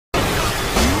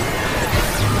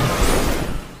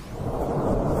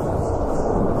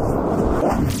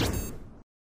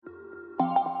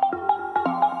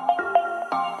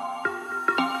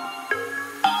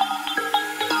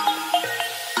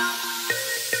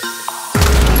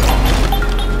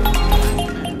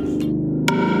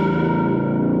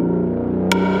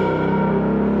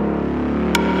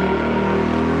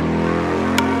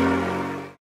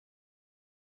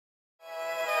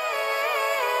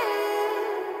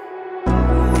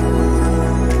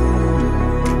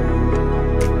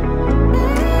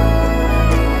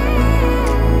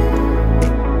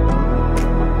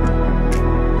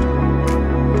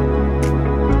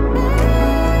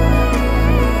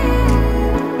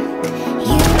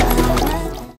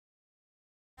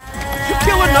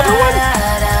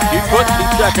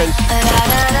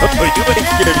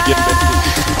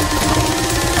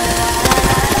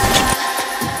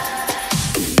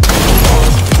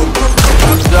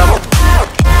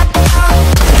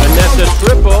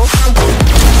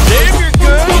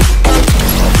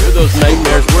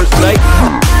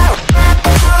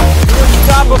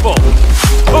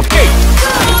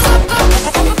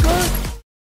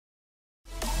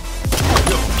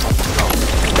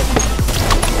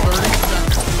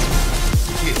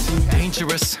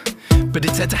but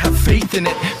it's had to have faith in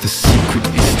it. The secret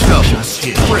is to just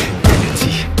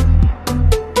humanity.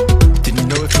 Didn't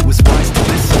know if it was wise to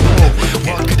listen.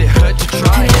 What could it hurt to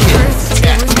try? First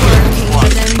it was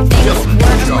working, but then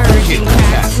things were emerging.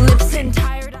 Cracked lips and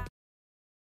tired eyes.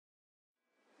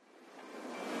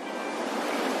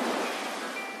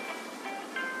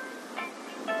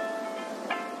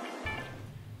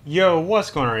 Yo, what's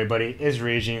going on everybody? It's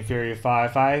Raging Fury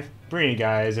 55 bringing you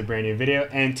guys a brand new video,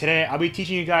 and today I'll be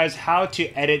teaching you guys how to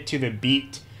edit to the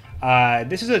beat.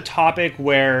 This is a topic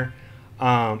where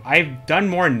I've done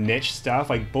more niche stuff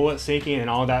like bullet syncing and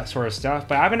all that sort of stuff,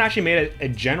 but I haven't actually made a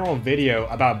general video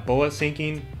about bullet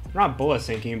syncing, not bullet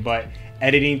syncing, but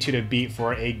editing to the beat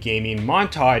for a gaming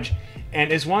montage. And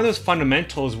it's one of those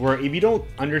fundamentals where if you don't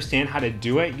understand how to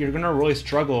do it, you're gonna really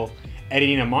struggle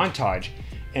editing a montage.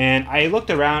 And I looked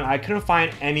around, I couldn't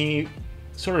find any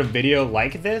sort of video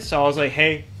like this, so I was like,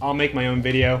 hey, I'll make my own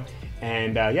video.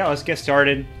 And yeah, let's get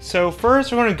started. So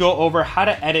first we're going to go over how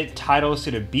to edit titles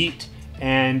to the beat,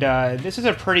 and this is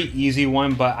a pretty easy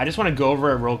one, but I just want to go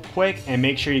over it real quick and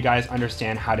make sure you guys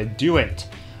understand how to do it.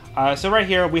 So right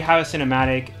here we have a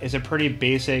cinematic. It's a pretty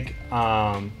basic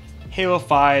Halo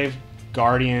 5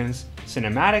 Guardians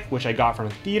cinematic, which I got from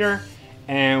a theater,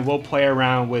 and we'll play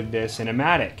around with this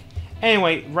cinematic.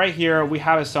 Anyway, right here we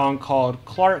have a song called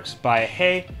Clarks by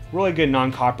Hey, really good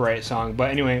non-copyright song. But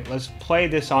anyway, let's play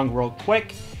this song real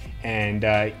quick, and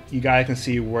you guys can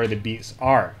see where the beats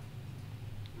are.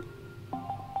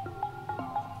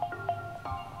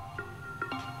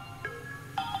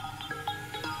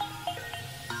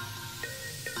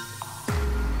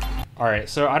 Alright,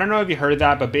 so I don't know if you heard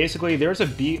that, but basically there's a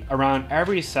beat around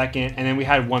every second, and then we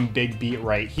had one big beat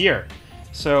right here.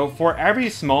 So for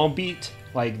every small beat,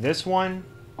 like this one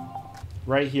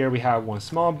right here, we have one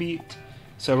small beat,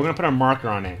 so we're gonna put a marker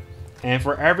on it, and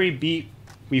for every beat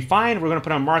we find, we're gonna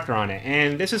put a marker on it.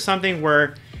 And this is something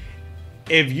where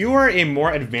if you are a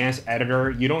more advanced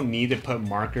editor, you don't need to put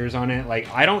markers on it. Like,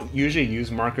 I don't usually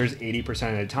use markers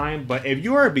 80% of the time, but if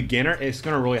you are a beginner, it's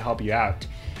gonna really help you out.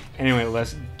 Anyway,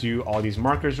 let's do all these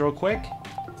markers real quick.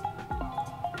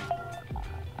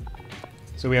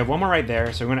 So we have one more right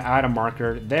there, so we're gonna add a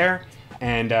marker there.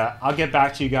 And I'll get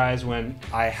back to you guys when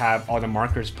I have all the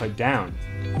markers put down.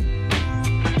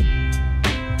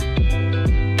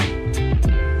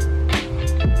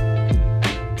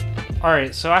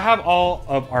 Alright, so I have all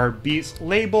of our beats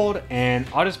labeled, and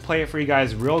I'll just play it for you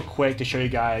guys real quick to show you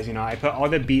guys, you know, I put all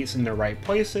the beats in the right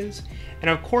places. And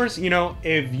of course, you know,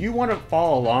 if you want to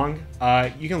follow along,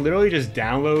 you can literally just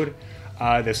download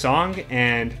the song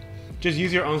and just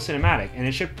use your own cinematic, and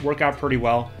it should work out pretty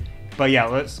well. But yeah,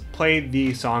 let's play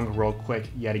the song real quick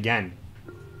yet again.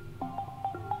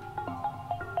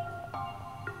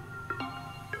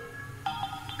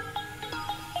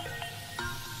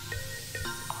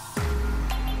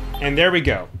 And there we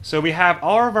go. So we have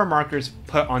all of our markers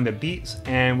put on the beats,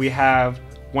 and we have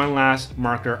one last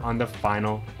marker on the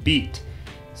final beat.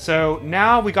 So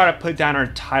now we gotta put down our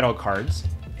title cards,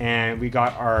 and we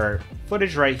got our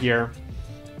footage right here.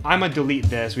 I'm gonna delete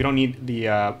this. We don't need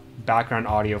the background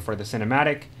audio for the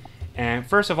cinematic. And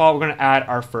first of all, we're going to add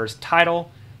our first title.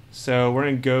 So we're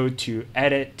going to go to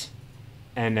edit,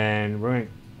 and then we're going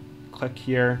to click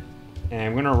here,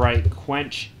 and we're going to write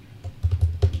Quenched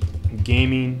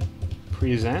Gaming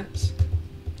Presents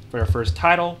for our first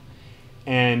title.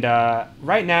 And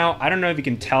right now, I don't know if you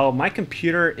can tell, my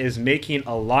computer is making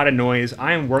a lot of noise.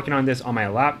 I am working on this on my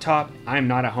laptop. I'm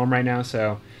not at home right now,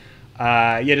 so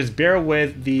yeah, just bear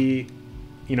with the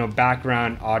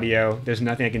background audio. There's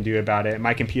nothing I can do about it.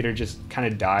 My computer just kind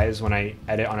of dies when I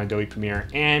edit on Adobe Premiere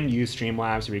and use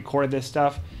Streamlabs to record this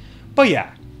stuff. But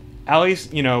yeah, at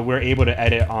least, you know, we're able to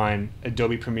edit on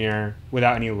Adobe Premiere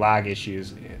without any lag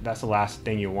issues. That's the last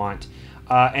thing you want.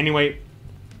 Anyway,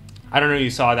 I don't know if you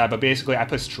saw that, but basically I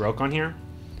put stroke on here.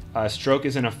 Stroke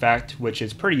is an effect which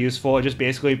is pretty useful. It just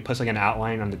basically puts like an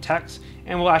outline on the text,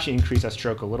 and we'll actually increase that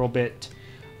stroke a little bit.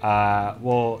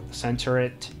 We'll center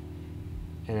it,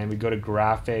 and then we go to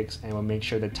graphics, and we'll make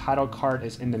sure the title card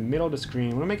is in the middle of the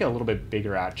screen. We'll make it a little bit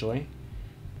bigger actually.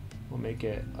 We'll make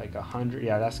it like 100.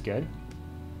 Yeah, that's good.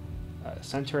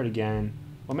 Center it again.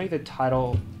 We'll make the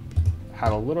title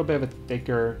have a little bit of a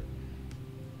thicker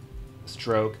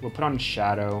stroke. We'll put on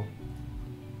shadow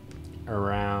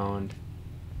around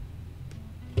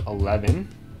 11.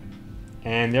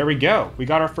 And there we go. We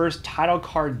got our first title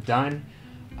card done.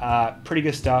 Pretty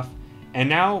good stuff. And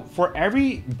now for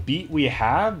every beat we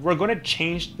have, we're going to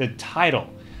change the title.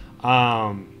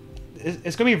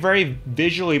 It's going to be very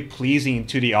visually pleasing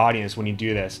to the audience when you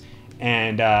do this.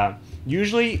 And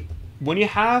usually when you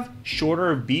have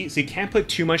shorter beats, you can't put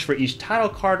too much for each title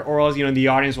card, or else, you know, the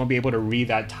audience won't be able to read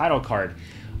that title card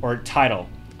or title.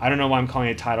 I don't know why I'm calling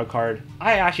it title card.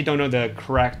 I actually don't know the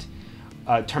correct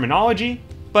terminology,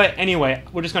 but anyway,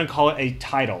 we're just gonna call it a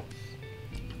title.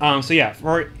 So yeah,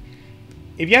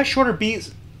 if you have shorter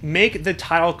beats, make the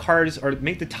title cards or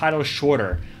make the title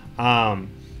shorter.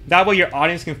 That way your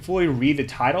audience can fully read the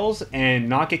titles and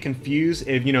not get confused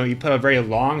if, you know, you put a very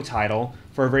long title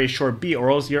for a very short beat, or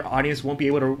else your audience won't be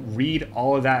able to read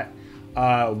all of that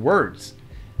words.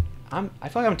 I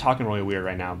feel like I'm talking really weird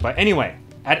right now, but anyway,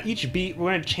 at each beat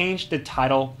we're going to change the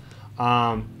title.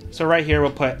 So right here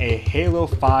we'll put a Halo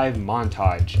 5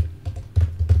 montage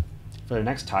for the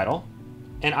next title.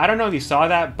 And I don't know if you saw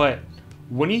that, but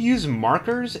when you use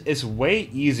markers, it's way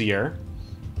easier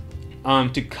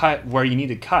to cut where you need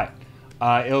to cut.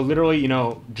 It'll literally, you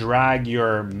know, drag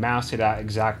your mouse to that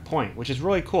exact point, which is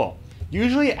really cool.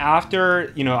 Usually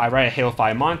after, you know, I write a Halo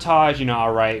 5 montage, you know,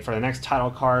 I'll write for the next title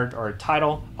card or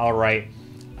title, I'll write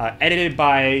edited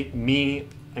by me,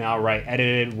 and I'll write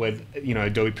edited with, you know,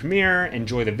 Adobe Premiere,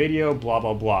 enjoy the video, blah,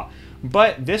 blah, blah.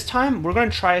 But this time we're going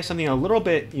to try something a little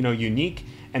bit, you know, unique,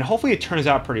 and hopefully it turns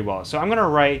out pretty well. So I'm going to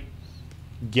write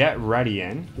get ready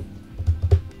in.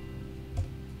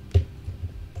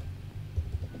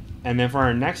 And then for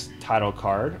our next title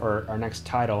card, or our next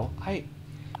title, I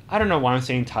don't know why I'm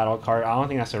saying title card. I don't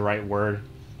think that's the right word.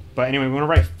 But anyway, we're going to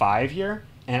write 5 here.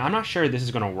 And I'm not sure this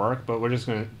is going to work, but we're just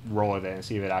going to roll with it and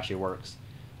see if it actually works.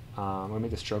 I'm going to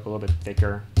make the stroke a little bit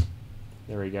thicker.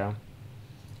 There we go.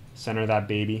 Center that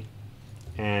baby.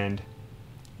 And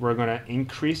we're going to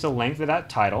increase the length of that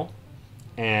title.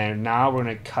 And now we're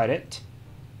going to cut it,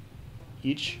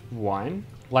 each one,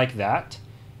 like that.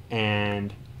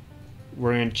 And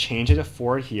we're going to change it to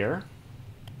 4 here.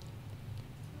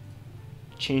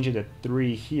 Change it to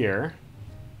 3 here.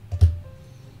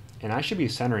 And I should be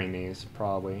centering these,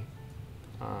 probably.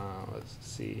 Let's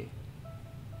see.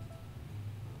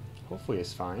 Hopefully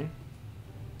it's fine.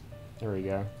 There we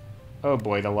go. Oh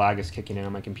boy, the lag is kicking in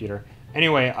on my computer.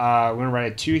 Anyway, we're going to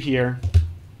write a 2 here.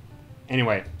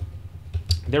 Anyway,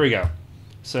 there we go.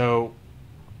 So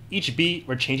each beat,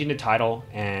 we're changing the title,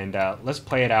 and let's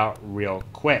play it out real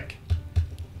quick.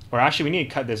 Or actually, we need to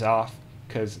cut this off,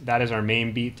 because that is our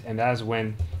main beat, and that is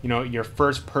when, you know, your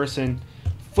first person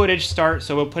footage starts.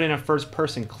 So we'll put in a first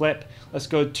person clip. Let's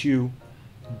go to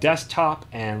desktop,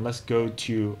 and let's go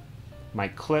to my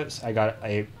clips. I got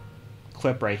a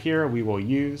clip right here we will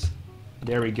use.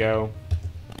 There we go.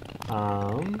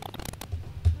 And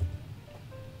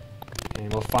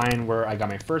we'll find where I got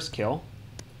my first kill.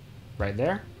 Right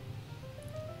there.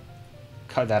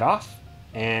 Cut that off,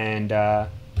 and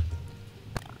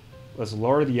let's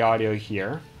lower the audio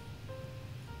here,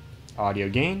 audio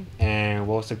gain, and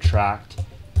we'll subtract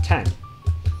 10.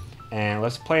 And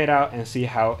let's play it out and see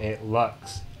how it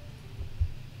looks.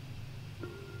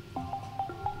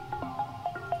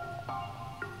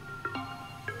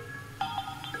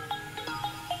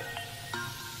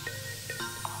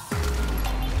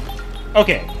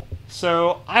 Okay,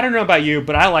 so I don't know about you,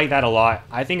 but I like that a lot.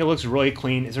 I think it looks really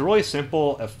clean. It's a really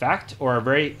simple effect, or a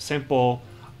very simple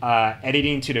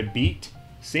editing to the beat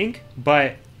sync,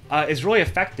 but it's really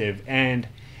effective, and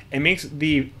it makes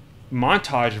the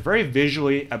montage very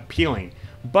visually appealing.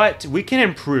 But we can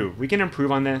improve. We can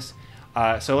improve on this.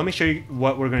 So let me show you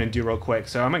what we're going to do real quick.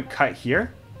 So I'm going to cut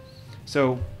here.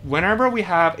 So whenever we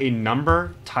have a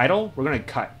number title, we're going to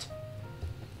cut.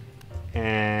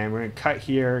 And we're going to cut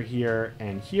here, here,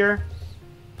 and here.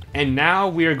 And now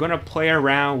we are going to play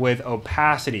around with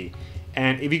opacity.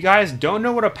 And if you guys don't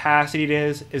know what opacity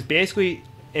is basically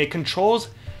it controls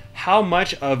how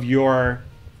much of your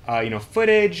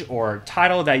footage or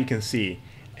title that you can see.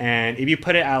 And if you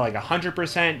put it at like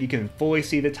 100%, you can fully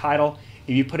see the title.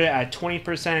 If you put it at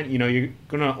 20%, you know, you're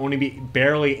gonna only be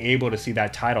barely able to see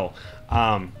that title.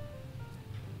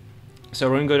 So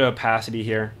we're gonna go to opacity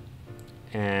here,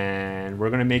 and we're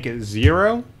gonna make it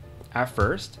 0 at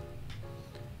first.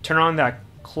 Turn on that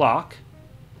clock,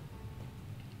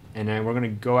 and then we're gonna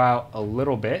go out a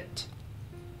little bit,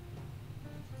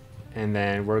 and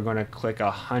then we're gonna click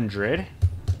 100,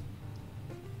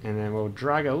 and then we'll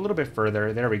drag it a little bit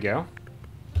further. There we go.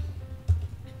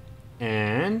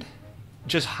 And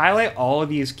just highlight all of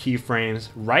these keyframes,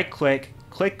 right click,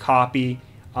 click copy.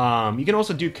 You can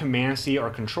also do Command C or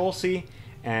Control C,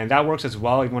 and that works as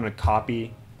well if you want to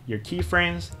copy your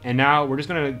keyframes. And now we're just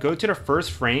going to go to the first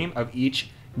frame of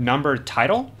each numbered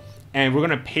title, and we're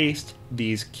going to paste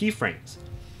these keyframes.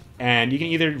 And you can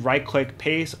either right click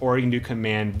paste, or you can do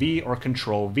Command V or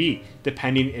Control V,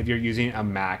 depending if you're using a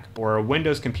Mac or a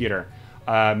Windows computer.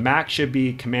 Mac should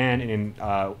be Command,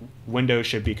 and Windows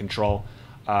should be Control.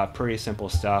 Pretty simple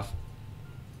stuff.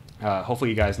 Hopefully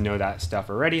you guys know that stuff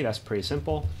already. That's pretty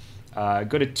simple.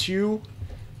 Go to 2,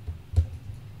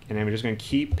 and then we're just going to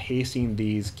keep pasting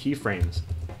these keyframes.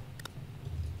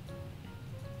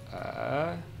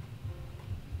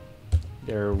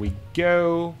 There we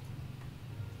go.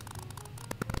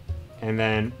 And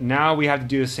then now we have to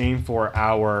do the same for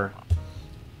our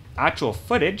actual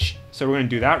footage. So we're going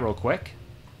to do that real quick.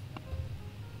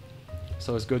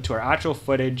 So let's go to our actual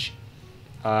footage.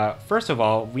 First of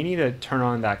all, we need to turn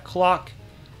on that clock,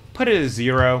 put it at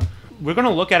 0. We're going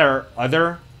to look at our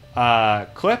other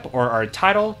clip or our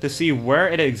title to see where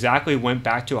it exactly went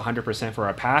back to 100% for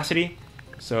opacity.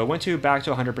 So it went back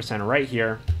to 100% right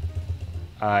here.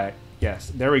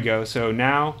 Yes, there we go. So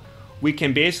now we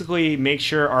can basically make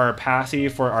sure our opacity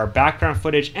for our background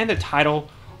footage and the title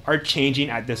are changing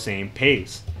at the same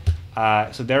pace.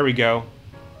 So there we go.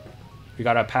 We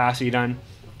got opacity done.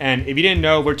 And if you didn't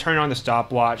know, we're turning on the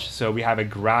stopwatch, so we have a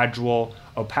gradual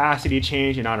opacity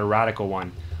change and not a radical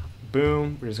one.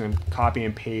 Boom, we're just going to copy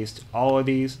and paste all of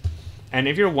these. And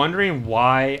if you're wondering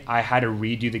why I had to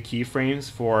redo the keyframes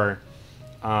for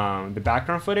the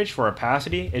background footage for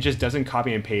opacity, it just doesn't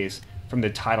copy and paste from the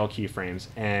title keyframes.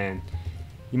 And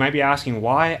you might be asking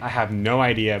why. I have no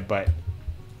idea, but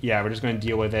yeah, we're just going to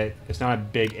deal with it. It's not a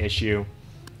big issue.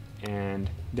 And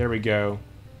there we go.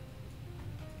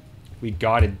 We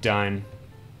got it done.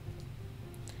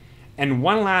 And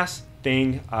one last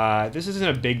thing, this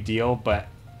isn't a big deal, but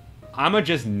I'm gonna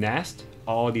just nest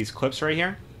all of these clips right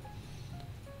here,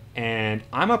 and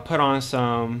I'm gonna put on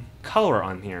some color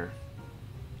on here.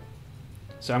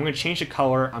 So I'm gonna change the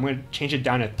color. I'm gonna change it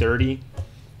down to 30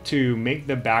 to make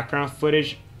the background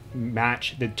footage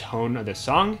match the tone of the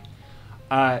song.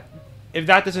 If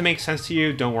that doesn't make sense to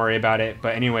you, don't worry about it.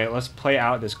 But anyway, let's play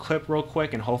out this clip real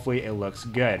quick, and hopefully it looks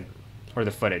good, or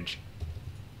the footage.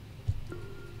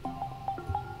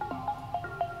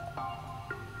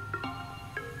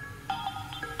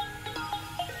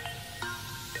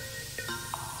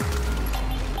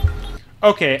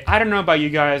 Okay, I don't know about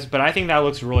you guys, but I think that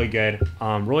looks really good.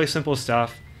 Really simple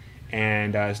stuff,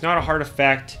 and it's not a hard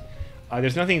effect.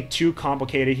 There's nothing too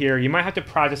complicated here. You might have to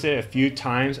practice it a few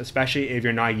times, especially if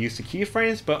you're not used to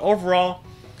keyframes, but overall,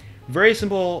 very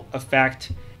simple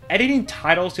effect. Editing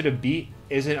titles to the beat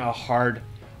isn't a hard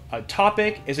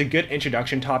topic. It's a good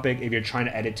introduction topic if you're trying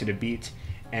to edit to the beat.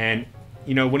 And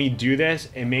you know, when you do this,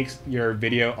 it makes your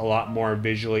video a lot more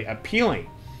visually appealing.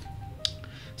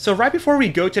 So right before we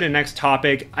go to the next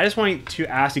topic, I just want to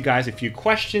ask you guys a few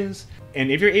questions.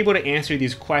 And if you're able to answer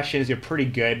these questions, you're pretty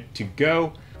good to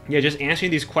go. Yeah, just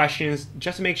answering these questions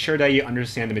just to make sure that you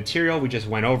understand the material we just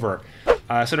went over.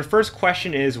 So the first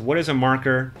question is, what is a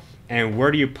marker and where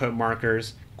do you put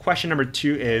markers? Question number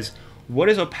 2 is, what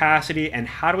is opacity and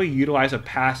how do we utilize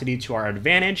opacity to our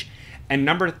advantage? And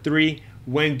number 3,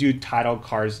 when do title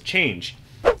cards change?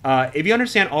 If you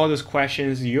understand all of those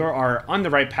questions, you are on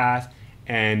the right path.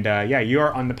 And yeah, you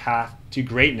are on the path to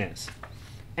greatness.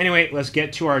 Anyway, let's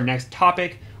get to our next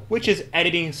topic, which is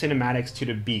editing cinematics to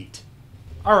the beat.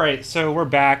 Alright, so we're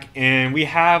back and we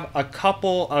have a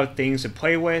couple of things to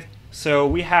play with. So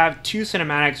we have 2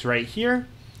 cinematics right here,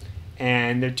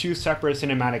 and they're 2 separate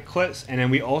cinematic clips. And then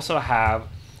we also have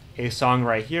a song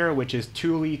right here, which is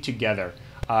Thule Together.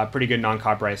 Pretty good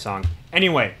non-copyright song.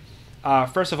 Anyway,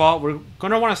 first of all, we're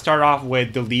going to want to start off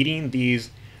with deleting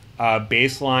these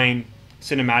baseline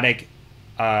cinematic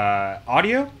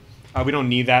audio. We don't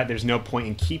need that. There's no point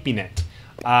in keeping it.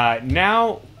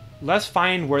 Now let's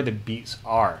find where the beats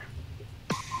are.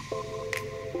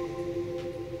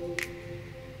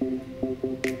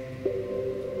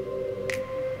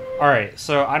 Alright,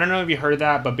 so I don't know if you heard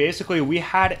that, but basically we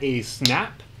had a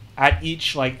snap at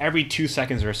each, like every 2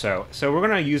 seconds or so. So we're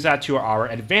going to use that to our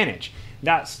advantage.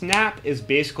 That snap is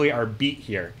basically our beat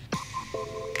here.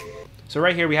 So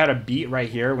right here, we had a beat right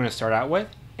here we're going to start out with.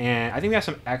 And I think we have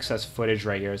some excess footage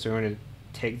right here. So we're going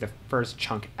to take the first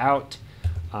chunk out.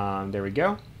 There we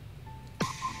go.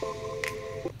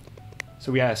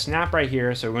 So we had a snap right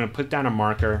here. So we're going to put down a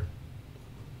marker.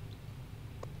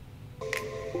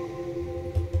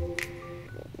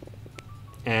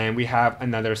 And we have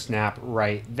another snap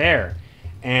right there.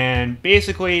 And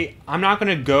basically, I'm not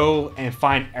going to go and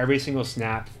find every single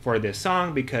snap for this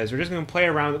song because we're just going to play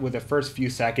around with the first few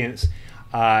seconds.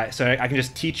 So I can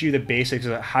just teach you the basics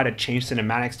of how to change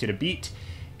cinematics to the beat.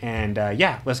 And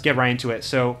yeah, let's get right into it.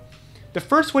 So the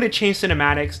first way to change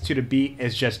cinematics to the beat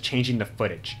is just changing the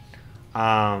footage.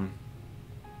 Like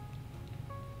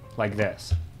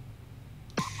this.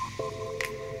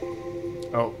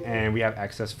 Oh, and we have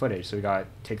excess footage, so we got to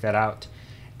take that out.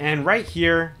 And right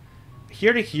here,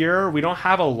 here to here, we don't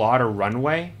have a lot of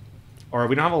runway, or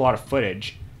we don't have a lot of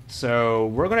footage. So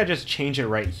we're going to just change it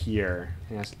right here. I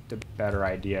think that's the better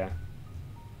idea.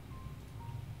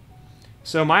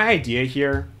 So my idea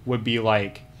here would be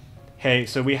like, hey,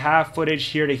 so we have footage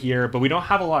here to here, but we don't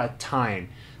have a lot of time.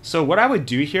 So what I would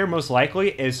do here most likely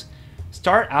is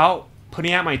start out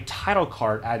putting out my title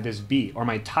card at this beat, or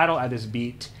my title at this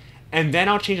beat, and then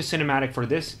I'll change the cinematic for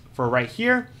this, for right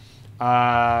here.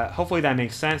 Hopefully that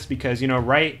makes sense, because, you know,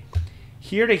 right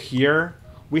here to here,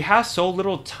 we have so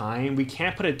little time, we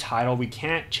can't put a title, we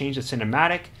can't change the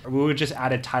cinematic. We would just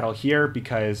add a title here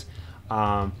because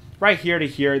right here to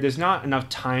here, there's not enough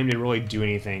time to really do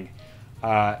anything.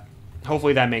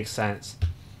 Hopefully that makes sense.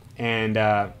 And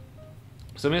so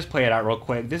let me just play it out real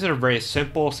quick. This is a very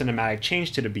simple cinematic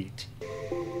change to the beat.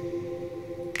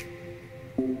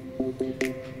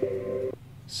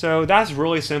 So that's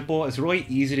really simple. It's really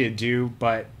easy to do,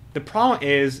 but the problem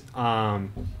is,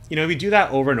 you know, if you do that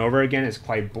over and over again, it's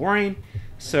quite boring.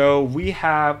 So we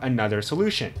have another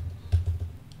solution.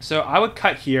 So I would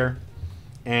cut here,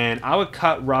 and I would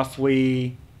cut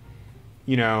roughly,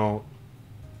 you know,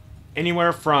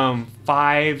 anywhere from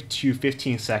 5 to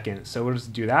 15 seconds. So we'll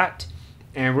just do that.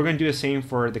 And we're going to do the same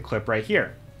for the clip right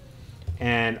here.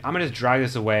 And I'm going to just drag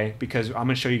this away because I'm going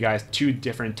to show you guys two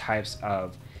different types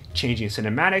of changing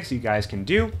cinematics you guys can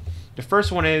do. The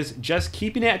first one is just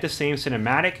keeping it at the same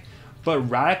cinematic, but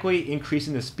radically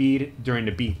increasing the speed during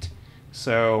the beat.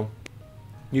 So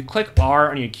you click R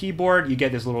on your keyboard, you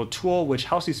get this little tool which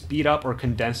helps you speed up or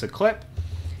condense the clip.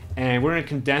 And we're going to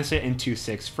condense it into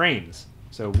 6 frames.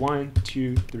 So 1,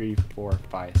 2, 3, 4,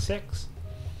 5, 6.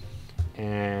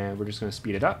 And we're just going to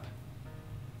speed it up.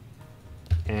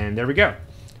 And there we go.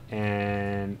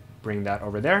 And bring that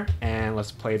over there. And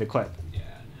let's play the clip.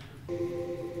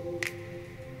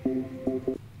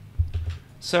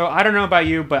 So I don't know about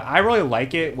you, but I really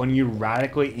like it when you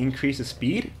radically increase the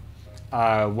speed.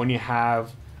 When you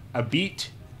have a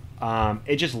beat,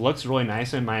 it just looks really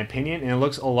nice in my opinion, and it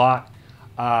looks a little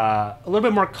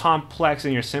bit more complex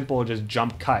than your simple just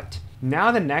jump cut.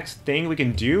 Now the next thing we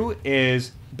can do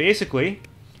is basically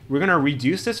we're going to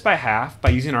reduce this by half by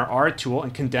using our R tool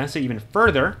and condense it even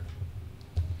further.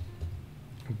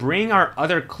 Bring our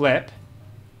other clip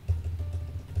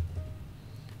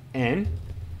in,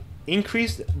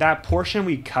 increase that portion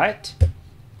we cut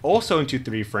also into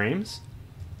 3 frames,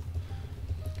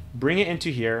 bring it into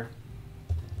here,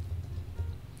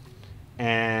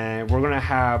 and we're going to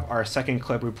have our second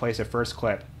clip replace the first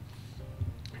clip.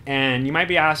 And you might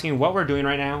be asking what we're doing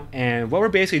right now, and what we're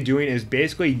basically doing is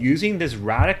basically using this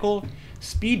radical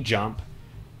speed jump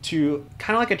to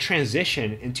kind of like a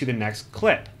transition into the next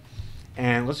clip.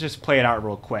 And let's just play it out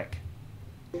real quick.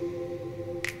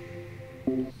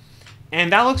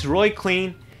 And that looks really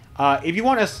clean. If you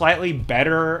want a slightly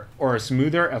better or a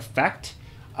smoother effect,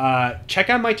 check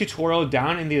out my tutorial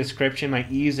down in the description, my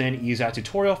ease in, ease out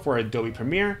tutorial for Adobe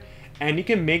Premiere, and you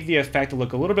can make the effect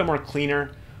look a little bit more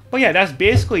cleaner. But yeah, that's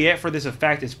basically it for this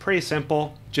effect. It's pretty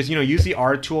simple. Just, you know, use the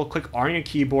R tool, click R on your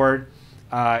keyboard,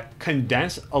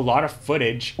 condense a lot of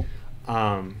footage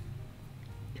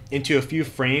into a few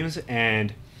frames,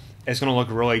 and it's gonna look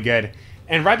really good.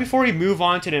 And right before we move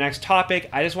on to the next topic,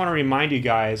 I just want to remind you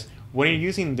guys, when you're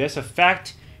using this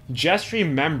effect, just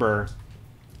remember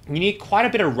you need quite a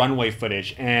bit of runway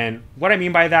footage. And what I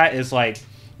mean by that is, like,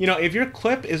 you know, if your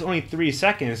clip is only 3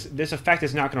 seconds, this effect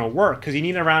is not going to work because you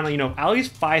need around, you know, at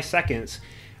least 5 seconds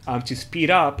to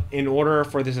speed up in order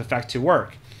for this effect to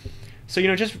work. So, you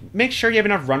know, just make sure you have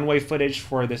enough runway footage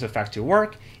for this effect to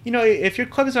work. You know, if your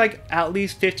clip is like at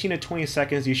least 15 to 20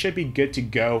 seconds, you should be good to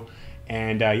go.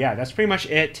 And yeah, that's pretty much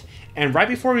it. And right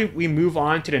before we move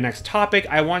on to the next topic,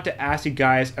 I want to ask you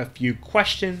guys a few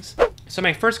questions. So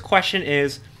my first question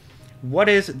is, what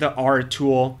is the R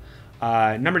tool?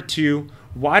 Number 2,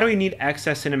 why do we need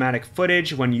excess cinematic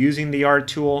footage when using the R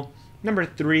tool? Number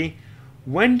 3,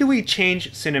 when do we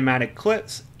change cinematic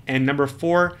clips? And number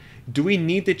 4, do we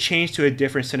need to change to a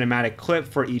different cinematic clip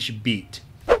for each beat?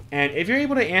 And if you're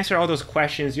able to answer all those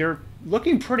questions, you're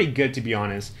looking pretty good, to be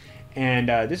honest. And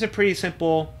this is a pretty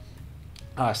simple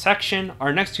section.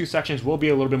 Our next 2 sections will be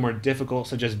a little bit more difficult,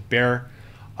 so just bear.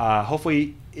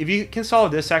 Hopefully, if you can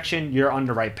solve this section, you're on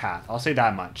the right path. I'll say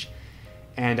that much.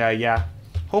 And yeah,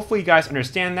 hopefully you guys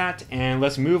understand that. And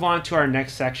let's move on to our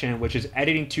next section, which is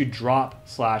editing to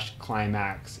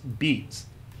drop/climax beats.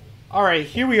 All right,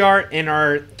 here we are in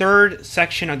our 3rd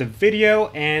section of the video,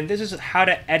 and this is how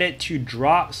to edit to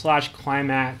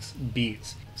drop/climax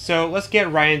beats. So let's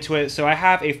get right into it. So I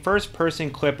have a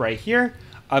 1st-person clip right here.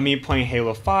 me playing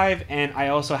Halo 5, and I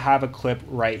also have a clip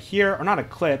right here, or not a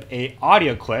clip, a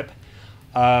audio clip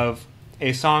of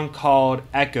a song called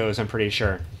Echoes, I'm pretty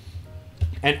sure.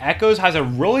 And Echoes has a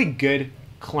really good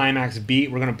climax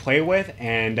beat we're going to play with,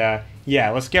 and yeah,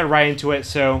 let's get right into it.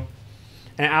 So,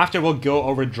 and after we'll go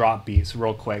over drop beats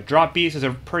real quick. Drop beats is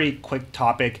a pretty quick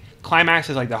topic. Climax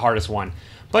is like the hardest one.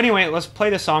 But anyway, let's play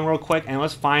the song real quick, and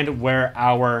let's find where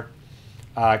our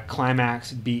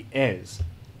climax beat is.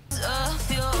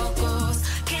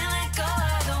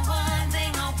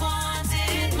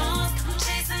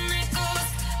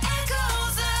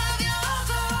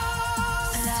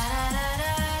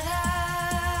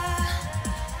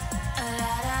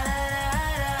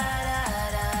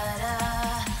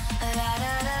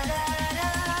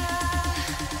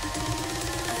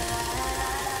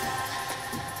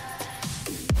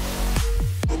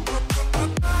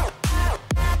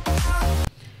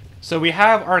 So we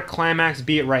have our climax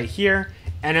beat right here,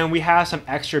 and then we have some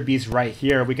extra beats right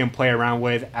here we can play around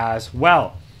with as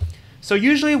well. So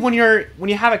usually when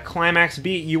you have a climax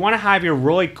beat, you want to have your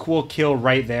really cool kill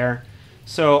right there.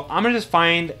 So I'm gonna just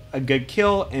find a good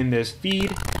kill in this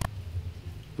feed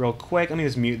real quick. Let me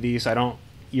just mute these so I don't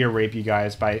ear rape you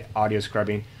guys by audio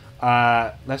scrubbing.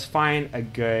 Let's find a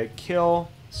good kill.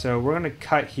 So we're gonna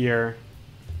cut here.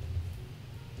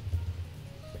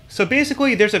 So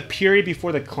basically there's a period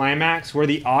before the climax where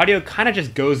the audio kind of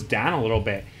just goes down a little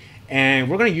bit, and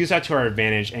we're going to use that to our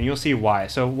advantage, and you'll see why.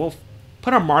 So we'll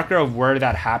put a marker of where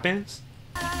that happens.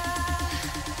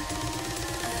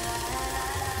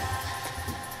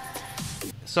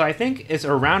 So I think it's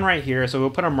around right here, so we'll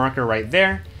put a marker right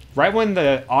there. Right when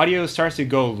the audio starts to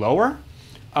go lower,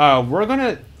 we're going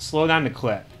to slow down the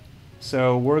clip.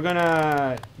 So we're going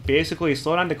to basically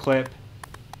slow down the clip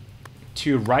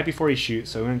to right before he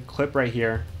shoots. So we're going to clip right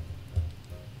here,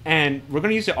 and we're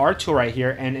going to use the R tool right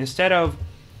here, and instead of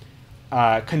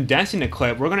condensing the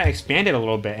clip, we're going to expand it a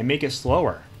little bit and make it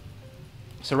slower.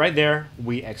 So right there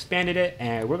we expanded it,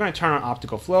 and we're going to turn on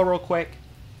optical flow real quick.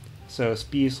 So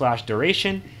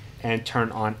speed/duration, and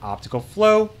turn on optical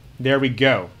flow. There we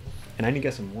go. And I need to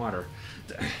get some water.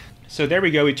 So there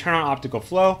we go, we turn on optical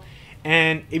flow,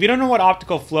 and if you don't know what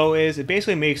optical flow is, it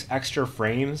basically makes extra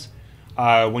frames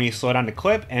when you slow down the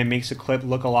clip, and makes the clip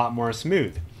look a lot more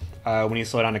smooth when you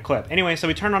slow down the clip. Anyway, so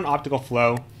we turn on optical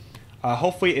flow.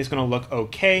 Hopefully it's going to look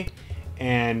okay,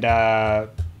 and we're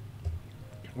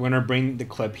going to bring the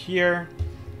clip here,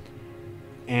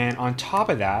 and on top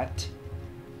of that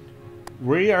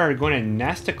we are going to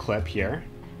nest a clip here.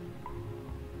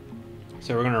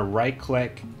 So we're going to right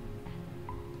click,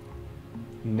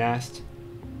 nest.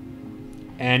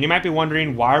 And you might be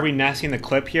wondering, why are we nesting the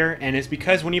clip here? And it's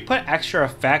because when you put extra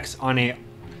effects on a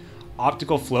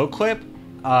optical flow clip,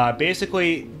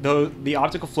 basically the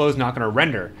optical flow is not going to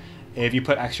render if you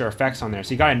put extra effects on there.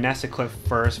 So you got to nest the clip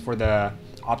first for the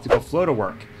optical flow to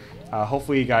work.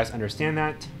 Hopefully you guys understand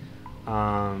that.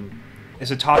 It's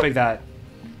a topic that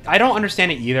I don't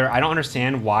understand it either. I don't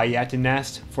understand why you have to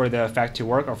nest for the effect to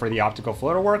work or for the optical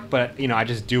flow to work, but you know, I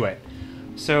just do it.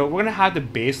 So we're going to have the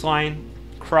baseline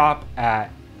crop at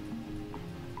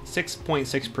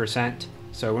 6.6%.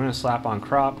 So we're going to slap on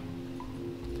crop,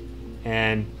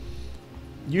 and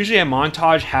usually a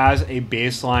montage has a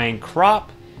baseline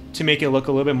crop to make it look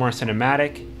a little bit more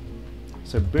cinematic.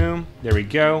 So boom, there we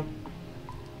go.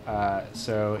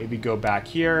 So if we go back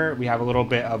here, we have a little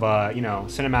bit of a, you know,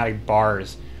 cinematic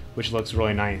bars, which looks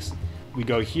really nice. We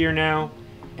go here now,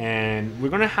 and we're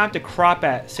going to have to crop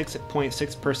at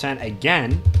 6.6%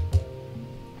 again.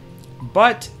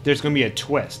 But there's going to be a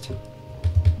twist.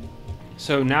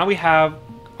 So now we have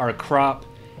our crop,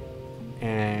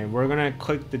 and we're going to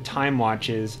click the time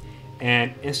watches,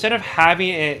 and instead of having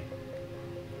it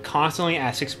constantly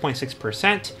at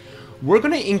 6.6%, we're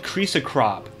going to increase the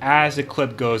crop as the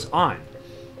clip goes on.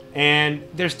 And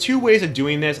there's two ways of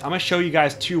doing this. I'm going to show you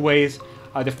guys two ways.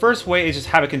 The first way is just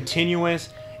have a continuous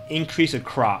increase of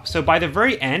crop. So by the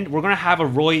very end, we're going to have a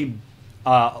really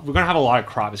we're going to have a lot of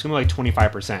crop. It's going to be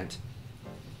like 25%.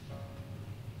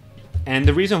 And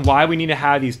the reason why we need to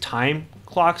have these time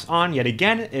clocks on yet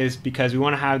again is because we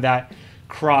want to have that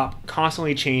crop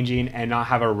constantly changing and not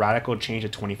have a radical change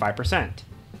of 25%.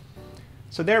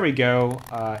 So there we go.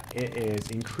 It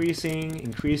is increasing,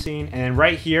 and then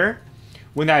right here,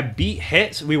 when that beat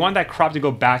hits, we want that crop to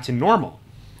go back to normal.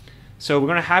 So we're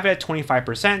going to have it at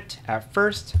 25% at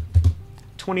first,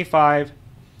 25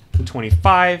 to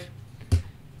 25.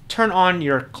 Turn on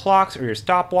your clocks or your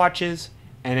stopwatches,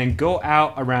 and then go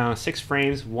out around 6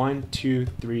 frames, 1, 2,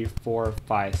 3, 4,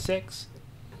 5, 6,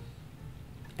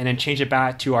 and then change it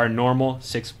back to our normal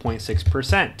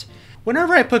 6.6%.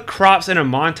 whenever I put crops in a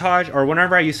montage, or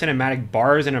whenever I use cinematic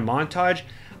bars in a montage,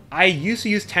 I used to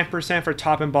use 10% for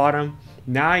top and bottom.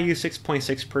 Now I use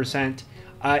 6.6%.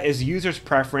 It's user's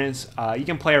preference. You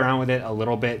can play around with it a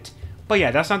little bit. But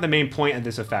yeah, that's not the main point of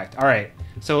this effect. Alright,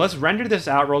 so let's render this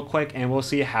out real quick and we'll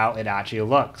see how it actually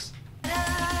looks.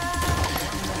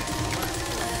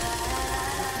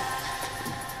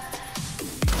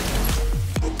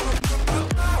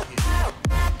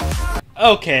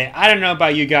 Okay, I don't know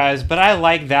about you guys, but I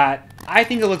like that. I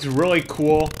think it looks really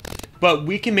cool, but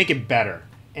we can make it better.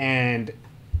 And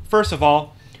first of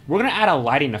all, we're gonna add a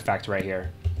lighting effect right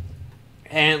here.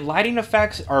 And lighting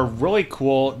effects are really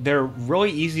cool. They're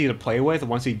really easy to play with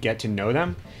once you get to know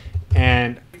them.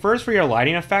 And first, for your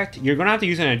lighting effect, you're gonna have to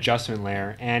use an adjustment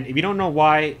layer. And if you don't know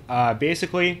why,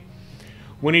 basically,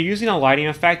 when you're using a lighting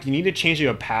effect, you need to change the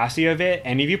opacity of it.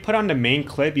 And if you put on the main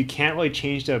clip, you can't really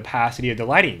change the opacity of the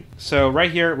lighting. So right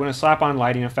here, we're gonna slap on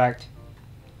lighting effect.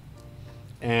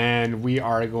 And we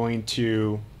are going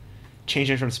to change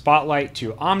it from spotlight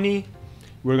to omni.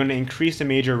 We're gonna increase the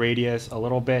major radius a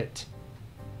little bit.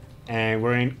 And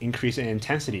we're going to increase in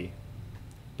intensity.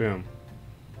 Boom.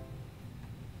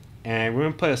 And we're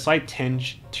going to put a slight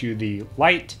tinge to the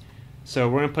light. So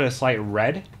we're going to put a slight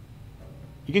red.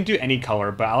 You can do any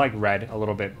color, but I like red a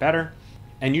little bit better.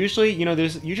 And usually, you know,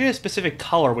 there's usually a specific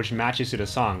color which matches to the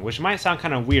song, which might sound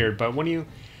kind of weird, but when you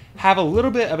have a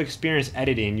little bit of experience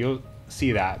editing, you'll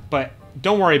see that. But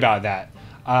don't worry about that.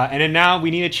 And then now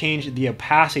we need to change the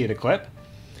opacity of the clip.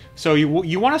 So you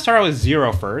want to start out with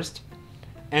 0 first.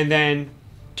 And then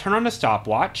turn on the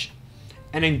stopwatch,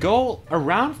 and then go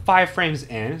around 5 frames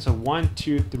in. So 1,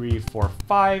 2, 3, 4,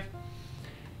 5.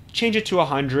 Change it to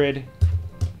 100,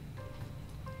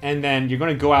 and then you're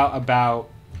going to go out about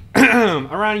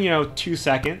around 2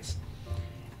 seconds,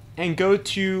 and go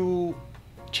to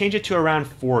change it to around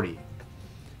 40.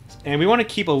 And we want to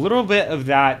keep a little bit of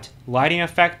that lighting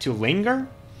effect to linger.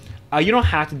 You don't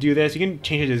have to do this. You can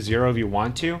change it to 0 if you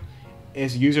want to.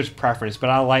 It's user's preference, but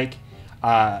I like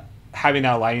having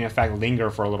that lighting effect linger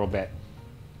for a little bit.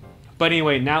 But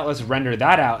anyway, now let's render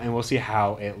that out and we'll see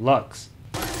how it looks.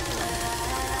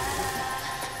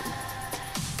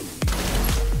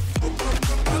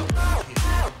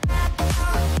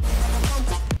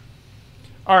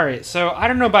 Alright, so I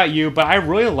don't know about you, but I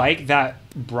really like that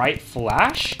bright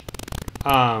flash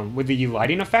with the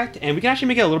lighting effect, and we can actually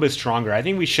make it a little bit stronger. I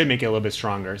think we should make it a little bit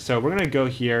stronger. So we're going to go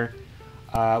here.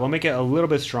 We'll make it a little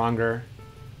bit stronger.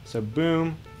 So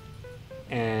boom,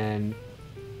 and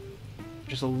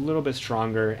just a little bit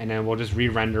stronger, and then we'll just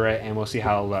re-render it and we'll see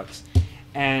how it looks.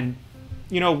 And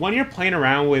you know, when you're playing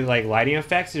around with like lighting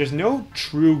effects, there's no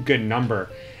true good number,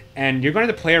 and you're going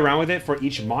to play around with it for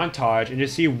each montage and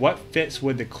just see what fits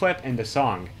with the clip and the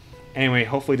song. Anyway,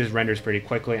 hopefully this renders pretty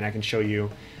quickly and I can show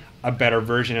you a better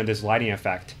version of this lighting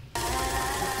effect.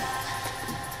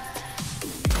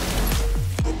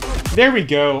 There we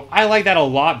go. I like that a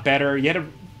lot better. You had a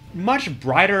much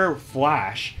brighter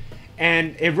flash,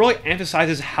 and it really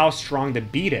emphasizes how strong the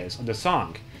beat is of the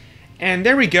song. And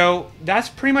there we go. That's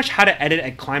pretty much how to edit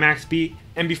a climax beat.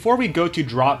 And before we go to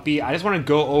drop beat, I just want to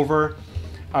go over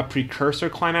a precursor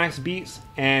climax beats,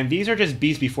 and these are just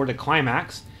beats before the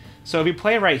climax. So if we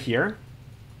play it right here,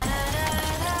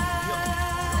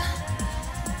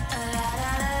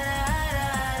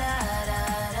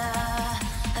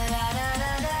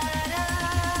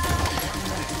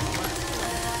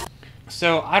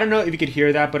 so I don't know if you could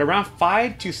hear that, but around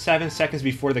 5 to 7 seconds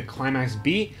before the climax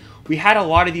beat, we had a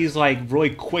lot of these like really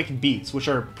quick beats, which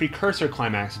are precursor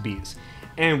climax beats.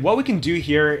 And what we can do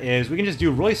here is we can just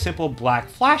do really simple black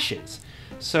flashes.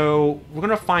 So we're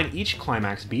gonna find each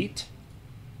climax beat.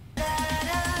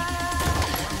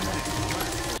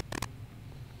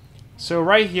 So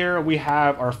right here we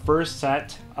have our first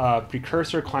set of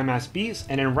precursor climax beats,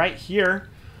 and then right here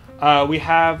we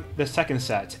have the second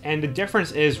set. And the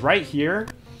difference is right here,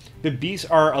 the beats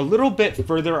are a little bit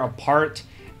further apart,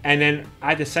 and then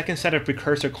at the second set of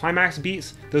precursor climax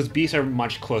beats, those beats are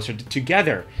much closer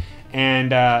together.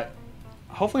 And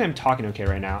hopefully I'm talking okay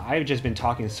right now. I've just been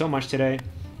talking so much today,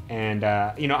 and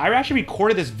you know, I actually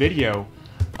recorded this video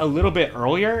a little bit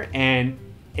earlier and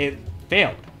it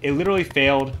failed. It literally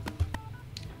failed.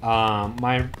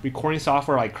 My recording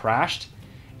software like crashed,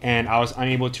 and I was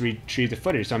unable to retrieve the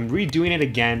footage. So I'm redoing it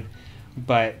again,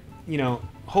 but you know,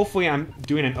 hopefully I'm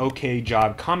doing an okay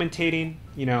job commentating.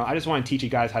 You know, I just want to teach you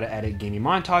guys how to edit gaming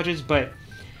montages. But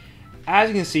as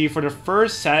you can see, for the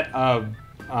first set of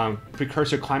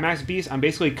precursor climax beats, I'm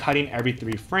basically cutting every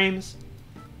 3 frames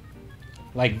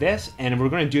like this, and we're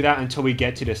going to do that until we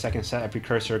get to the second set of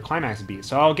precursor climax beats.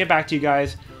 So I'll get back to you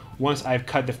guys once I've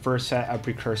cut the first set of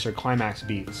precursor climax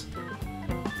beats.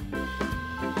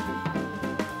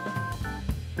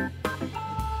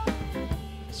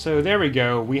 So there we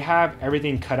go, we have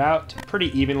everything cut out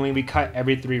pretty evenly. We cut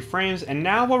every 3 frames, and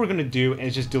now what we're going to do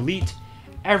is just delete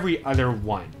every other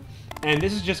one. And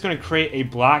this is just going to create a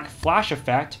black flash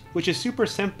effect, which is super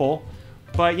simple,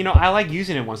 but you know, I like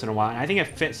using it once in a while, and I think it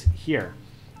fits here.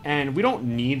 And we don't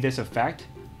need this effect,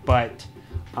 but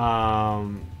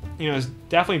you know, it's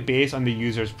definitely based on the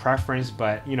user's preference,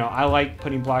 but you know, I like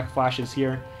putting black flashes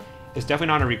here. It's definitely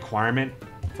not a requirement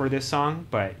for this song,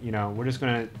 but you know, I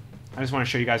just want to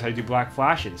show you guys how to do black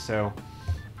flashes. So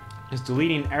just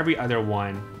deleting every other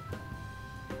one,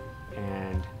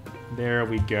 and there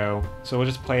we go. So we'll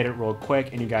just play it real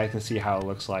quick and you guys can see how it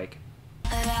looks like.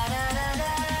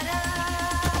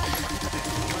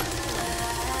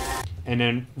 And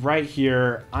then right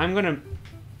here, I'm gonna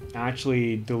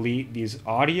actually delete these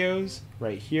audios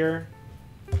right here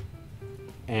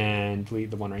and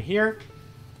delete the one right here.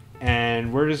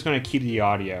 And we're just gonna keep the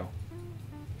audio.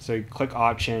 So you click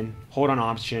option, hold on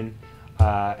option,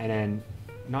 and then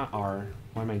not R,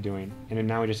 what am I doing? And then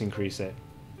now we just increase it.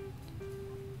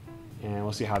 And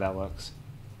we'll see how that looks.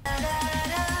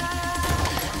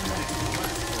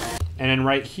 And then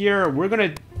right here, we're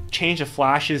gonna change the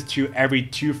flashes to every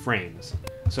 2 frames.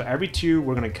 So every 2,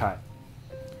 we're gonna cut.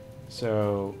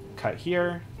 So cut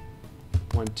here,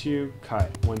 1, 2, cut,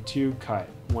 1, 2, cut,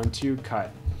 1, 2, cut.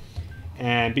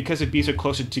 And because the beats are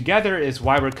closer together is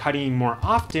why we're cutting more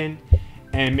often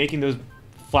and making those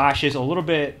flashes a little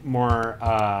bit more,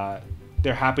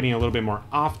 they're happening a little bit more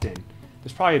often.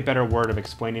 There's probably a better word of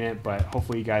explaining it, but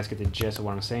hopefully you guys get the gist of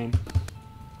what I'm saying.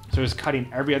 So just cutting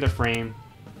every other frame.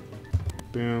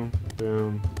 Boom,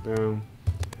 boom, boom.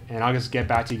 And I'll just get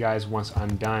back to you guys once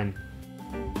I'm done.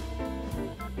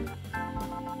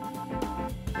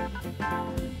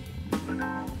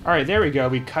 Alright, there we go.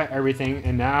 We cut everything,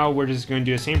 and now we're just going to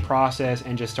do the same process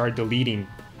and just start deleting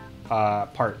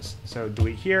parts. So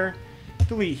delete here,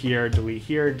 delete here, delete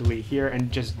here, delete here,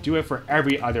 and just do it for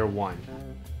every other one.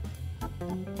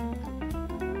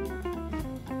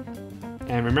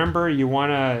 And remember, you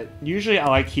want to, usually I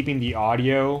like keeping the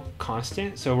audio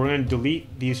constant, so we're going to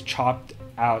delete these chopped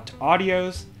out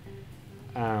audios.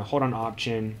 Hold on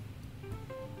option,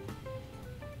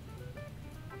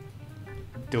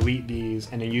 delete these,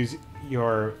 and then use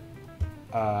your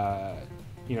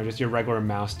you know, just your regular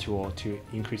mouse tool to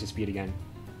increase the speed again.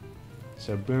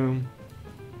 So boom,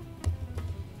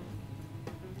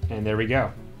 and there we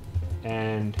go.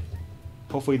 And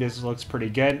hopefully this looks pretty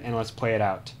good, and let's play it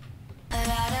out.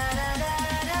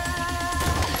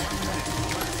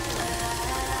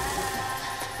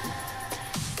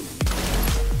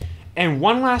 And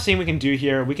one last thing we can do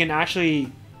here, we can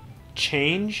actually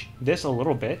change this a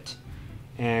little bit.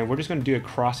 And we're just going to do a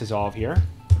cross dissolve here.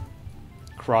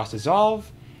 Cross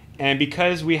dissolve. And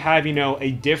because we have, you know,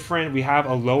 we have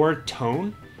a lower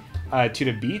tone to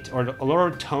the beat, or a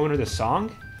lower tone of the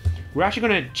song, we're actually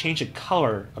going to change the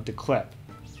color of the clip.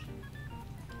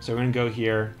 So we're going to go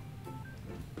here,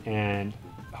 and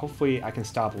hopefully I can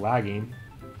stop lagging.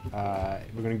 We're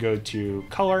going to go to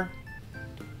color,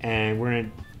 and we're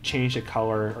going to change the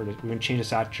color, or we're going to change the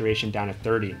saturation down to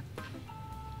 30.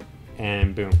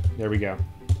 And boom, there we go.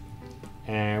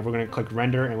 And we're going to click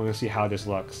render, and we're going to see how this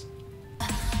looks.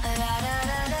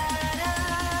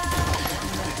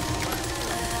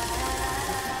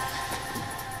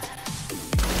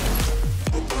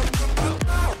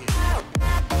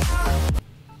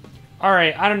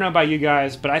 Alright, I don't know about you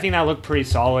guys, but I think that looked pretty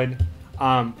solid.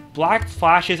 Black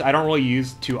flashes I don't really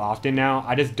use too often now.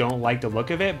 I just don't like the look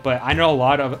of it, but I know a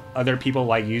lot of other people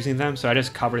like using them, so I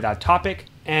just covered that topic.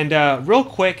 And real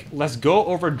quick, let's go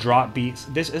over drop beats.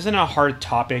 This isn't a hard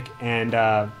topic, and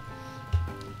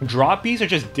drop beats are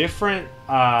just different.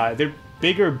 They're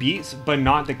bigger beats, but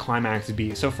not the climax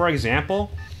beat. So for example,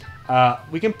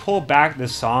 we can pull back the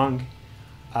song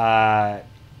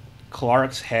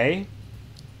Clark's Hey,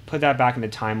 put that back in the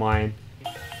timeline.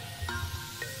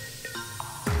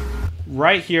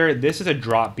 Right here, this is a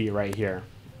drop beat right here.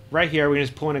 Right here, we can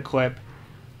just pull in a clip,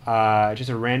 just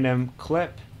a random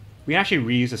clip. We can actually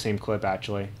reuse the same clip,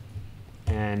 actually.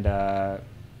 And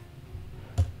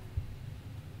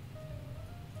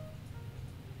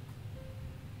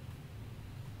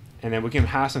then we can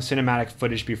have some cinematic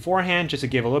footage beforehand just to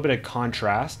give a little bit of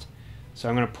contrast. So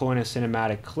I'm going to pull in a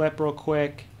cinematic clip real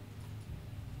quick.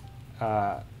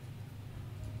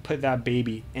 Put that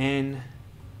baby in.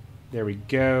 There we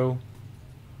go.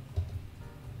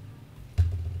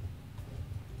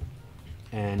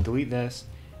 And delete this.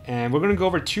 And we're going to go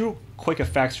over two quick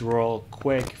effects real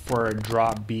quick for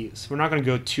drop beats. We're not going to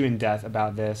go too in depth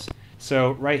about this.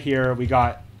 So right here we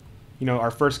got, you know,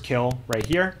 our first kill right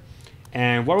here.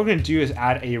 And what we're going to do is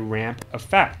add a ramp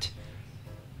effect.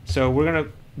 So we're going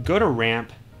to go to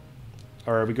ramp,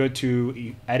 or we go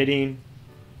to editing,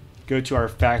 go to our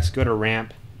effects, go to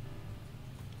ramp,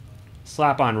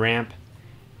 slap on ramp,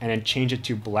 and then change it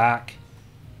to black,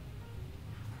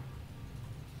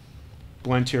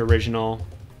 blend to original.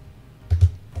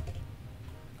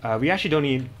 We actually don't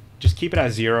need, just keep it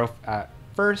at 0 at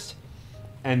first,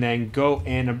 and then go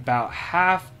in about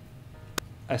half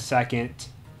a second.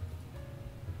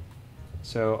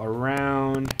 So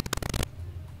around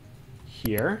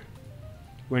here,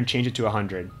 we're going to change it to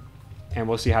 100, and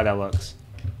we'll see how that looks.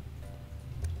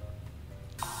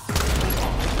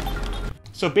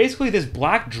 So basically this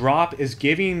black drop is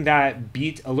giving that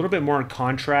beat a little bit more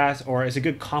contrast, or is a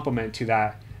good complement to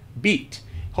that beat.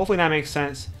 Hopefully that makes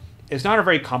sense. It's not a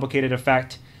very complicated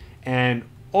effect. And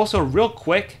also real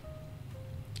quick,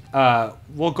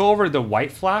 we'll go over the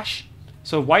white flash.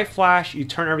 So white flash, you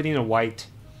turn everything to white,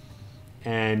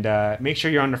 and make sure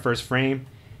you're on the first frame.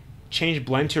 Change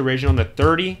blend to original to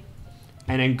 30,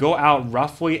 and then go out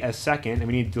roughly a second. And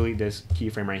we need to delete this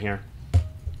keyframe right here.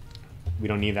 We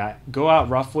don't need that. Go out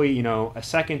roughly, you know, a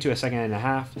second to a second and a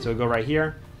half. So go right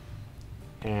here,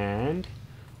 and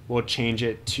we'll change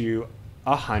it to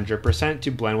 100%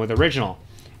 to blend with original.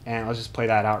 And let's just play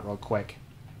that out real quick.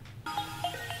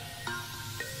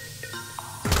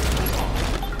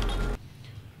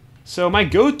 So my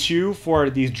go-to for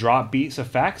these drop beats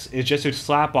effects is just to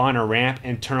slap on a ramp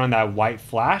and turn on that white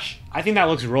flash. I think that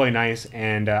looks really nice,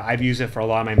 and I've used it for a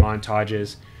lot of my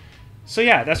montages. So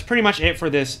yeah, that's pretty much it for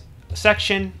this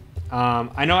section.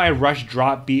 I know I rushed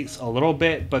drop beats a little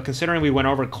bit, but considering we went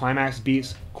over climax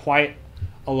beats quite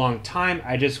a long time,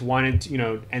 I just wanted to, you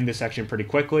know, end this section pretty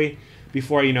quickly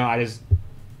before, you know, I just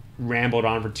rambled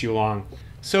on for too long.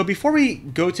 So before we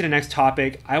go to the next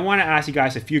topic, I want to ask you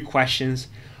guys a few questions.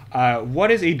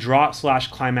 What is a drop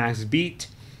 / climax beat?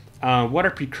 What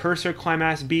are precursor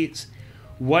climax beats?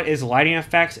 What is lighting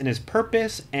effects and its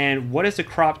purpose? And what is the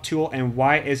crop tool, and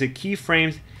why is it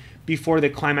keyframed before the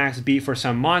climax beat for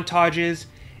some montages?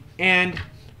 And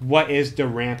what is the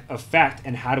ramp effect,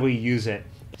 and how do we use it?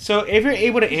 So if you're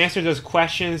able to answer those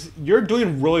questions, you're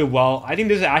doing really well. I think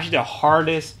this is actually the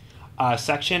hardest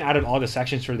section out of all the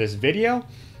sections for this video.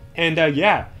 And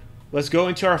yeah, let's go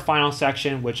into our final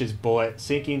section, which is bullet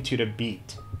syncing to the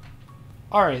beat.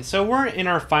 Alright, so we're in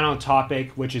our final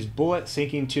topic, which is bullet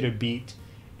syncing to the beat.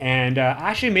 And I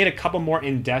actually made a couple more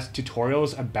in-depth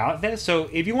tutorials about this. So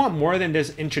if you want more than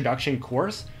this introduction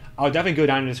course, I'll definitely go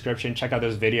down in the description, check out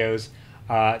those videos.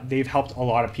 They've helped a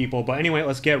lot of people. But anyway,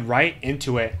 let's get right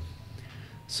into it.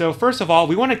 So first of all,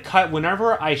 we want to cut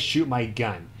whenever I shoot my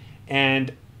gun.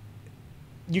 And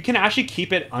you can actually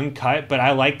keep it uncut, but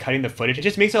I like cutting the footage. It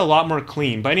just makes it a lot more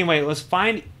clean. But anyway, let's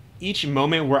find each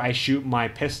moment where I shoot my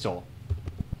pistol.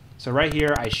 So right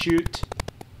here, I shoot.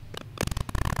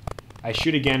 I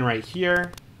shoot again right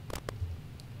here.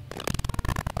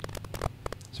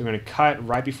 So we're going to cut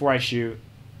right before I shoot.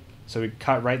 So we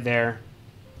cut right there.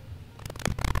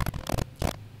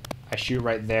 I shoot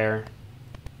right there.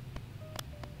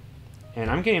 And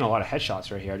I'm getting a lot of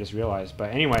headshots right here, I just realized.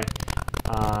 But anyway,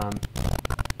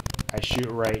 I shoot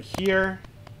right here.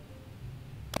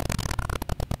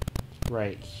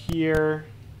 Right here.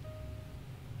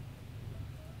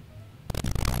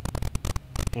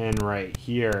 And right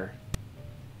here.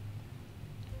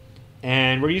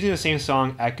 And we're using the same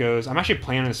song, Echoes. I'm actually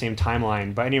playing on the same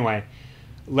timeline. But anyway,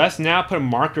 let's now put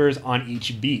markers on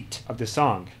each beat of the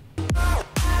song.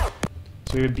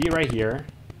 So we have a beat right here.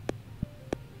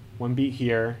 One beat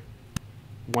here.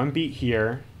 One beat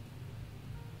here.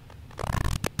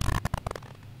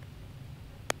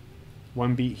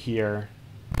 One beat here.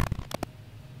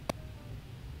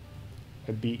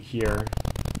 A beat here.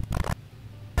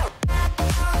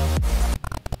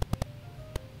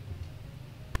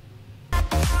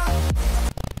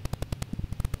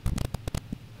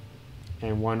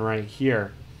 And one right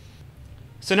here.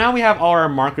 So now we have all our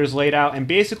markers laid out, and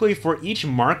basically for each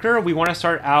marker we want to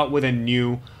start out with a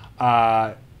new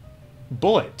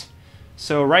bullet.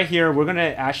 So right here we're going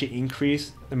to actually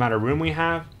increase the amount of room we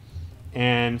have,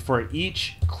 and for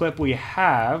each clip we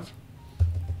have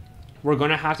we're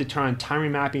going to have to turn on time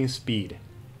remapping speed.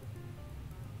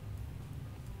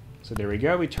 So there we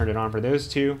go, we turned it on for those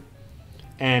two.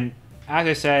 And as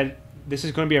I said, this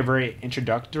is going to be a very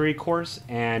introductory course,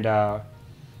 and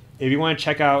if you want to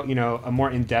check out, you know, a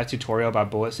more in-depth tutorial about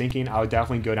bullet syncing, I'll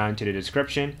definitely go down to the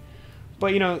description.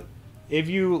 But you know, if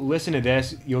you listen to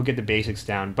this, you'll get the basics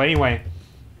down. But anyway,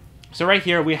 so right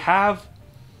here we have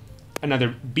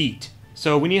another beat.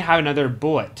 So we need to have another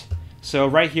bullet. So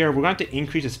right here, we're going to have to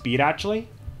increase the speed actually.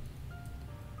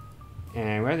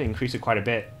 And we're going to increase it quite a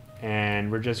bit.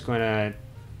 And we're just going to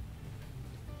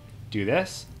do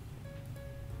this.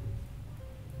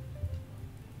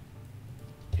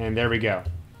 And there we go.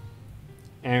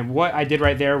 And what I did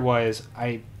right there was,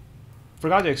 I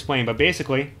forgot to explain, but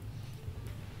basically,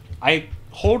 I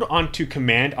hold onto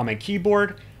Command on my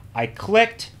keyboard, I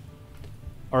clicked,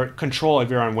 or Control if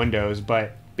you're on Windows,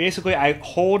 but basically I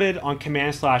hold it on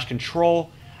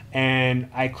Command/Control, and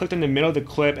I clicked in the middle of the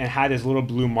clip and had this little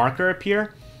blue marker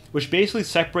appear, which basically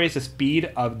separates the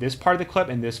speed of this part of the clip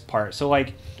and this part. So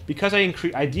like, because I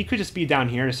decrease the speed down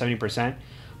here to 70%,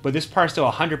 but this part's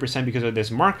still 100% because of this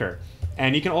marker.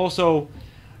 And you can also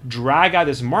drag out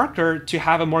this marker to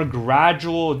have a more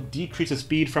gradual decrease of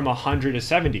speed from 100 to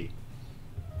 70.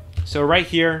 So right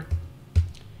here,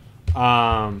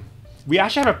 we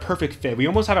actually have a perfect fit. We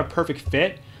almost have a perfect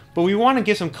fit, but we want to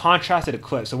give some contrast to the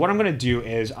clip. So what I'm going to do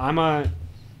is I'm going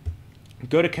to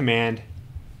go to Command.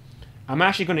 I'm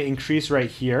actually going to increase right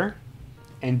here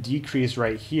and decrease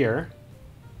right here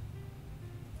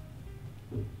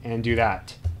and do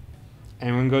that.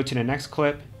 And we're going to go to the next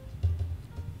clip,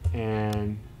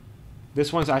 and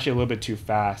this one's actually a little bit too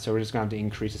fast, so we're just going to have to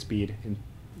increase the speed in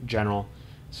general.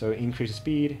 So increase the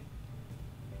speed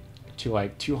to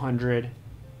like 200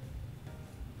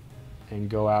 and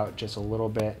go out just a little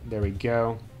bit. There we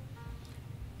go.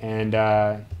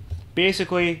 And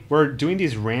basically, we're doing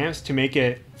these ramps to make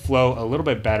it flow a little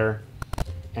bit better.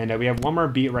 And we have one more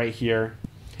beat right here.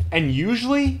 And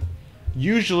usually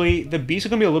the beats are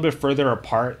going to be a little bit further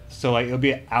apart, so like it'll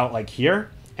be out like here.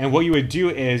 And what you would do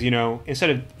is, you know, instead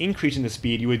of increasing the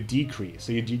speed, you would decrease.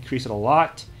 So you decrease it a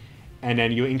lot, and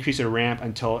then you increase the ramp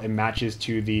until it matches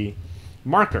to the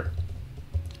marker.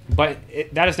 But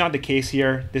that is not the case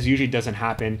here. This usually doesn't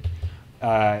happen.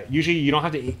 Usually you don't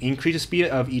have to increase the speed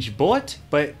of each bullet,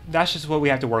 but that's just what we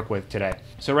have to work with today.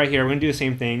 So right here, we're gonna do the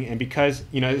same thing, and because,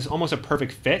 you know, it's almost a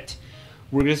perfect fit,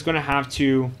 we're just gonna have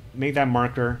to make that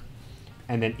marker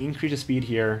and then increase the speed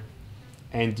here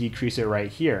and decrease it right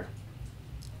here,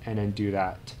 and then do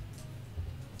that.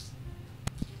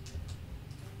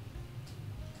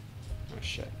 Oh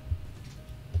shit.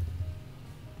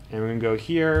 And we're gonna go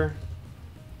here,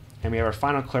 and we have our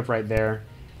final clip right there,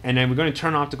 and then we're going to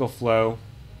turn optical flow,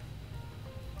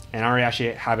 and I already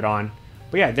actually have it on.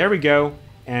 But yeah, there we go.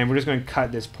 And we're just going to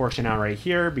cut this portion out right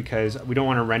here because we don't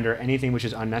want to render anything which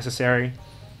is unnecessary.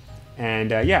 And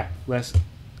yeah, let's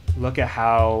look at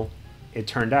how it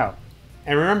turned out.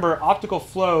 And remember, optical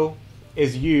flow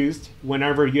is used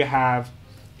whenever you have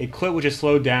a clip which is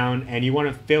slowed down and you want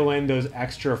to fill in those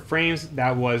extra frames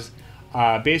that was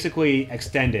basically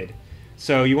extended.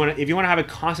 So you want to, if you want to have a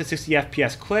constant 60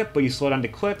 FPS clip, but you slow down the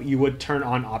clip, you would turn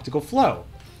on optical flow.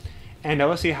 And now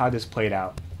let's see how this played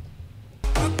out.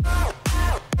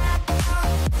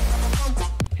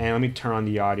 And let me turn on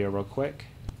the audio real quick.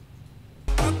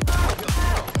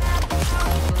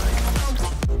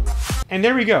 And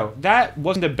there we go. That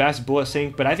wasn't the best bullet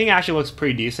sync, but I think it actually looks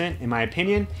pretty decent in my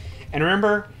opinion. And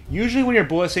remember, usually when you're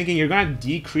bullet syncing, you're going to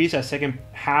decrease that second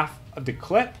half of the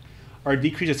clip, or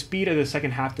decrease the speed of the second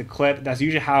half of the clip. That's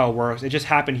usually how it works. It just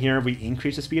happened here, we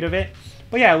increase the speed of it.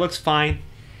 But yeah, it looks fine.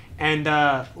 And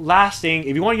last thing,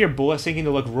 if you want your bullet syncing to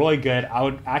look really good, I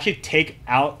would actually take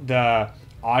out the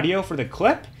audio for the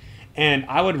clip, and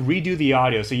I would redo the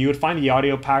audio. So you would find the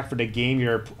audio pack for the game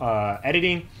you're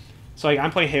editing. So like I'm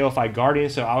playing Halo 5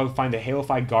 Guardians, so I would find the Halo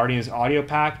 5 Guardians audio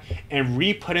pack and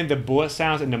re-put in the bullet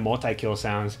sounds and the multi-kill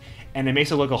sounds, and it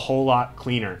makes it look a whole lot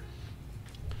cleaner.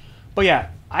 But yeah,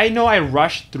 I know I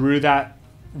rushed through that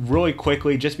really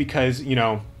quickly just because, you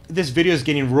know, this video is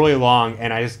getting really long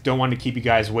and I just don't want to keep you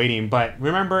guys waiting. But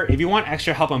remember, if you want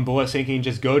extra help on bullet syncing,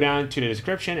 just go down to the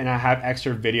description and I have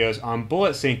extra videos on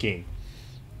bullet syncing.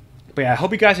 But yeah, I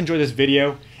hope you guys enjoyed this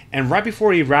video. And right before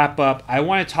we wrap up, I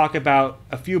want to talk about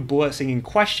a few bullet syncing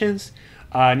questions.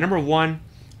 Number one,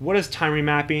 what is time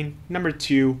remapping? Number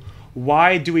two,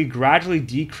 why do we gradually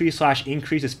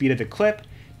decrease/increase the speed of the clip?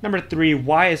 Number three,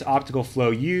 why is optical flow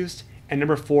used? And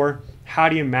number four, how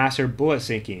do you master bullet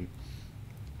syncing?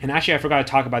 And actually, I forgot to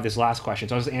talk about this last question,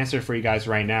 so I'll just answer it for you guys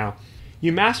right now.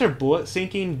 You master bullet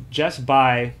syncing just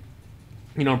by,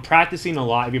 you know, practicing a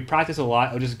lot. If you practice a lot,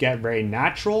 it'll just get very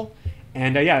natural.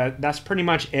 And yeah, that's pretty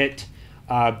much it.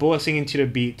 Bullet syncing to the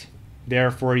beat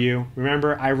there for you.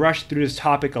 Remember, I rushed through this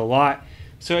topic a lot.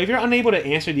 So if you're unable to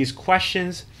answer these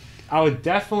questions, I would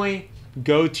definitely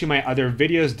go to my other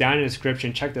videos down in the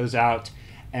description, check those out.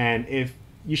 And if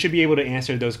you should be able to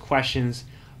answer those questions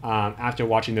after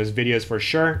watching those videos for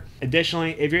sure.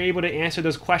 Additionally, if you're able to answer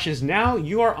those questions now,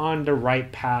 you are on the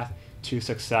right path to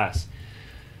success.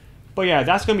 But yeah,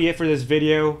 that's going to be it for this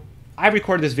video. I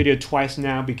recorded this video twice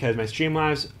now because my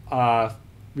Streamlabs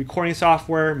recording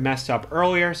software messed up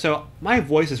earlier, so my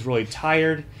voice is really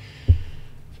tired.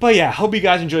 But yeah, hope you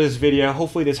guys enjoy this video.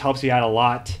 Hopefully this helps you out a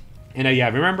lot. And yeah,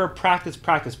 remember, practice,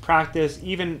 practice, practice.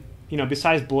 Even, you know,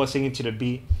 besides bullet singing to the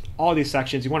beat, all these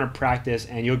sections you want to practice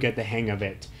and you'll get the hang of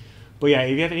it. But yeah,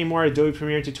 if you have any more Adobe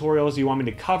Premiere tutorials you want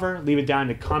me to cover, leave it down in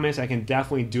the comments. I can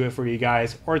definitely do it for you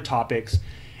guys, or topics.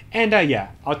 And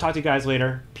yeah, I'll talk to you guys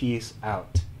later. Peace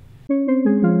out.